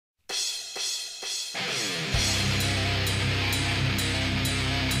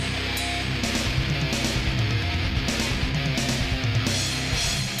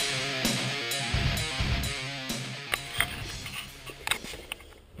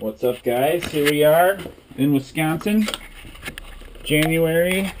What's up, guys? Here we are in Wisconsin,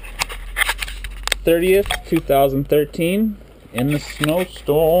 January 30th, 2013, in the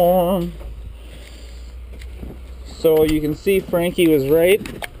snowstorm. So you can see Frankie was right.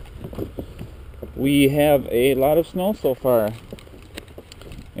 We have a lot of snow so far,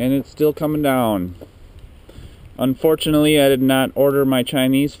 and it's still coming down. Unfortunately, I did not order my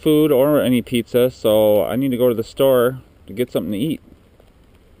Chinese food or any pizza, so I need to go to the store to get something to eat.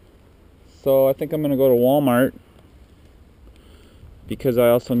 So I think I'm going to go to Wal-Mart because I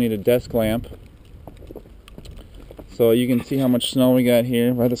also need a desk lamp. So you can see how much snow we got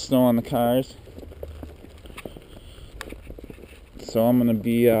here by the snow on the cars. So I'm going to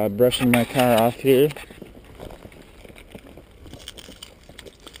be brushing my car off here.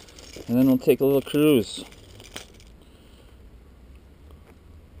 And then we'll take a little cruise.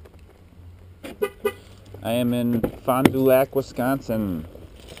 I am in Fond du Lac, Wisconsin.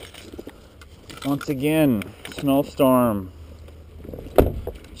 Once again, snowstorm,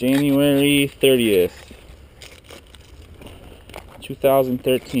 January 30th,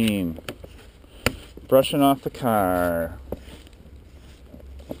 2013. Brushing off the car.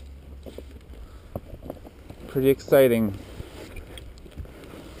 Pretty exciting.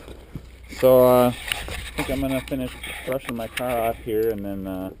 So, I think I'm going to finish brushing my car off here, and then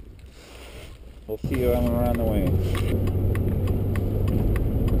we'll see you when we're on the way.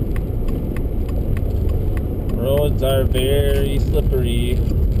 Roads are very slippery,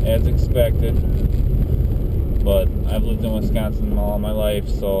 as expected, but I've lived in Wisconsin all my life,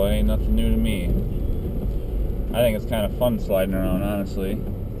 so it ain't nothing new to me. I think it's kind of fun sliding around, honestly.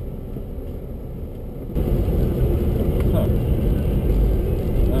 Huh.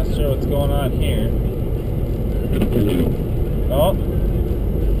 Not sure what's going on here. Oh!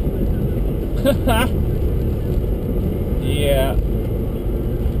 Yeah.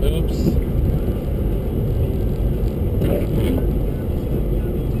 Oops.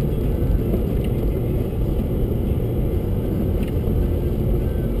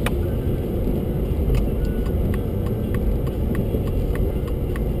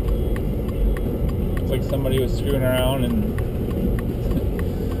 Looks like somebody was screwing around and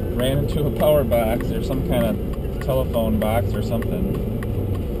ran into a power box or some kind of telephone box or something.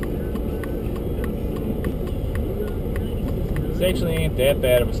 This actually ain't that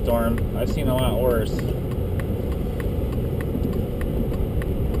bad of a storm. I've seen a lot worse.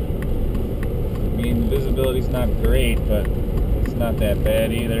 I mean, the visibility's not great, but it's not that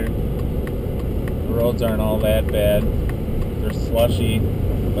bad either. The roads aren't all that bad. They're slushy,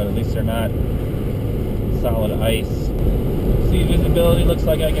 but at least they're not solid ice. See, visibility looks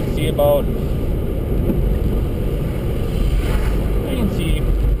like I can see about... I can see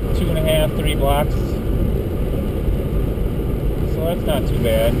 2.5, 3 blocks. So that's not too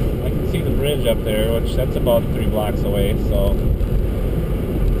bad. I can see the bridge up there, which that's about 3 blocks away, so...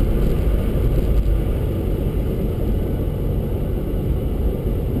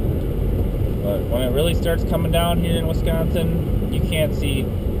 But when it really starts coming down here in Wisconsin, you can't see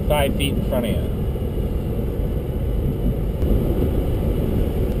 5 feet in front of you.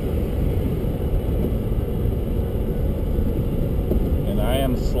 And I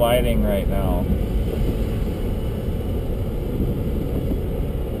am sliding right now.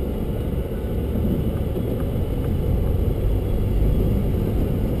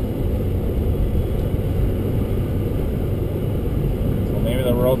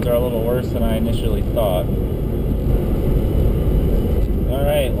 Roads are a little worse than I initially thought.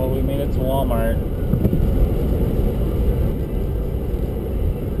 Alright, well, we made it to Wal-Mart.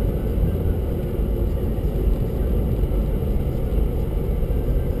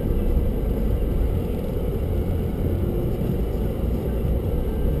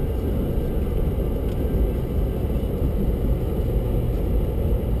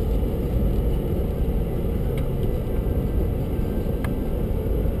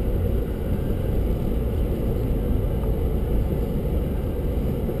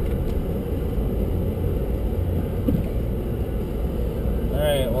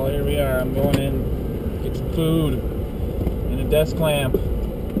 Alright, well, here we are. I'm going in, get some food and a desk lamp.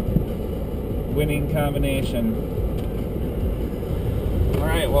 Winning combination.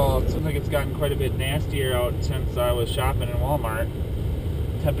 Alright, well, it seems like it's gotten quite a bit nastier out since I was shopping in Walmart.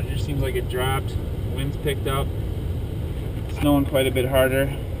 Temperature seems like it dropped. Wind's picked up. It's snowing quite a bit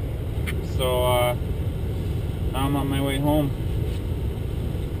harder. So, now I'm on my way home.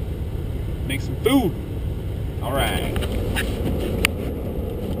 Make some food. Alright.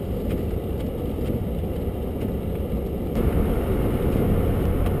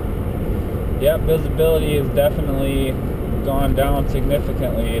 Yep, visibility is definitely gone down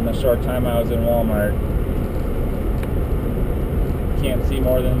significantly in the short time I was in Walmart. Can't see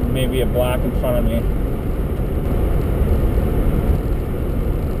more than maybe a block in front of me.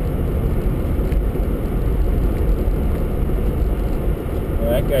 Well,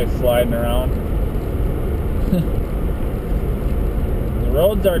 that guy's sliding around. The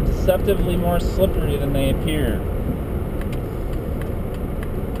roads are deceptively more slippery than they appear.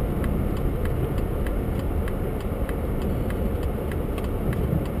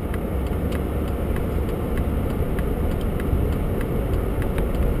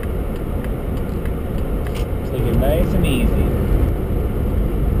 Take it nice and easy.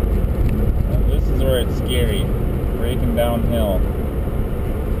 Now, this is where it's scary. Braking downhill.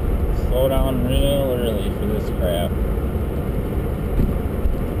 Slow down real early for this crap.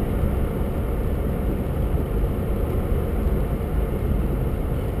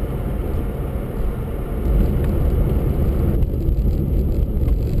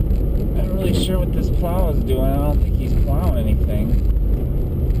 Not really sure what this plow is doing. I don't think he's plowing anything.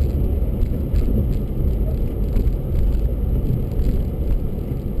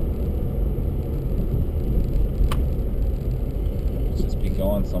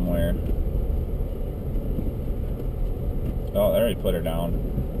 Going somewhere. Oh, there he put her down.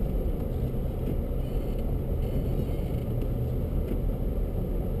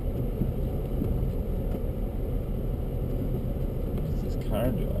 What's this car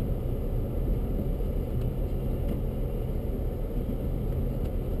doing?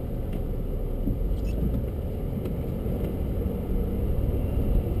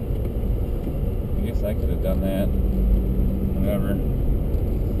 I guess I could have done that. Whatever.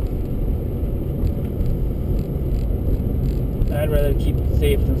 I'd rather keep it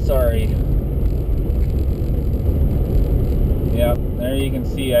safe than sorry. Yep, there you can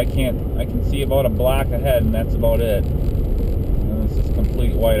see I can see about a block ahead, and that's about it. And it's just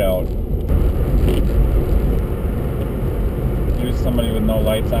complete whiteout. Here's somebody with no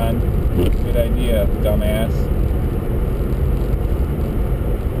lights on. Good idea, dumbass.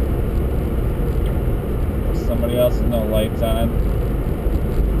 There's somebody else with no lights on.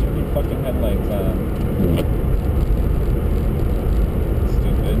 Turn your fucking headlights on.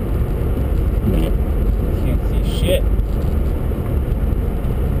 Can't see shit.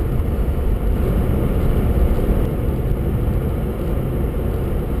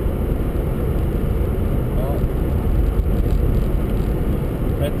 Well,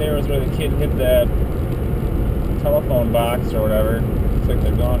 right there is where the kid hit that telephone box or whatever. Looks like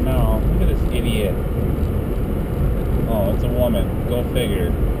they're gone now. Look at this idiot. Oh, it's a woman. Go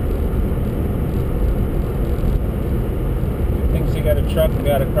figure. She got a truck and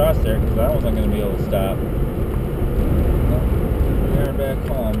got across there, because I wasn't going to be able to stop. Well, they're back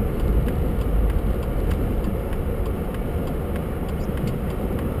home.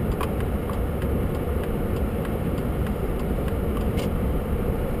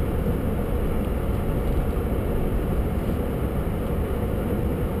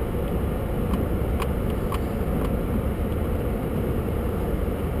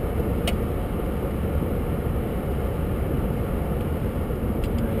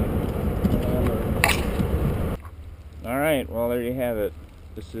 Alright, well there you have it.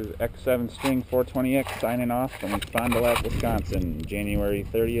 This is X7 String 420X signing off from Fond du Lac, Wisconsin, January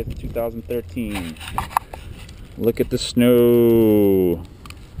 30th, 2013. Look at the snow.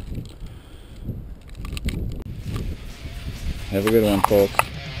 Have a good one, folks.